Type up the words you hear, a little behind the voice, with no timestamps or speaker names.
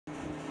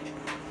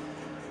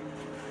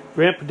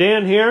Grandpa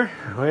Dan here.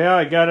 Well,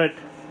 I got it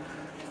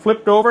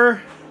flipped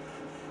over,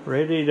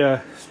 ready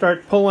to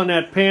start pulling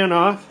that pan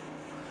off.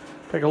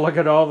 Take a look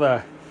at all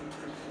the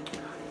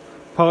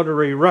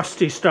powdery,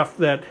 rusty stuff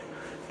that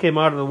came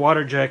out of the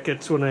water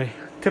jackets when I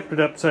tipped it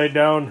upside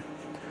down.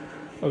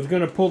 I was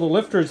going to pull the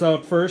lifters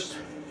out first.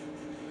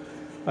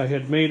 I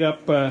had made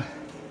up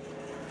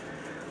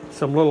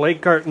some little 8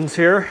 cartons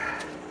here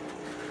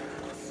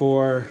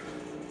for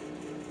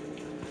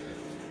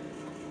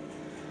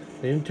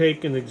the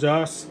intake and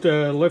exhaust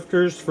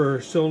lifters for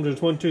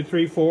cylinders 1, 2,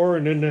 3, 4,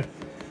 and then the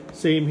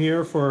same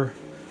here for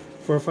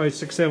 4, 5,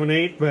 6, 7,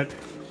 8. But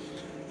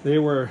they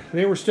were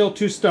still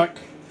too stuck.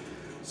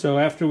 So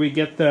after we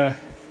get the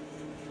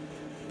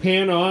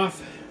pan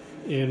off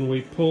and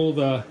we pull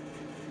the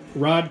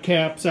rod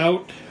caps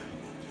out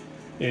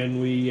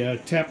and we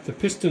tap the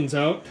pistons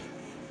out,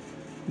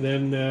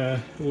 then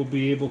we'll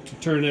be able to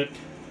turn it,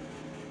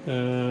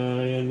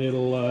 and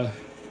it'll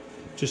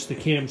just the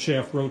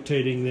camshaft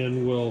rotating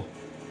then will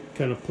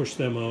kind of push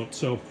them out.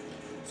 So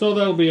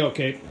that'll be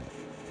okay.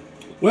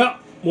 Well,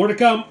 more to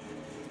come.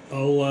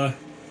 I'll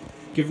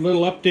give a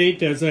little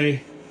update as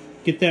I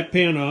get that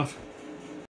pan off.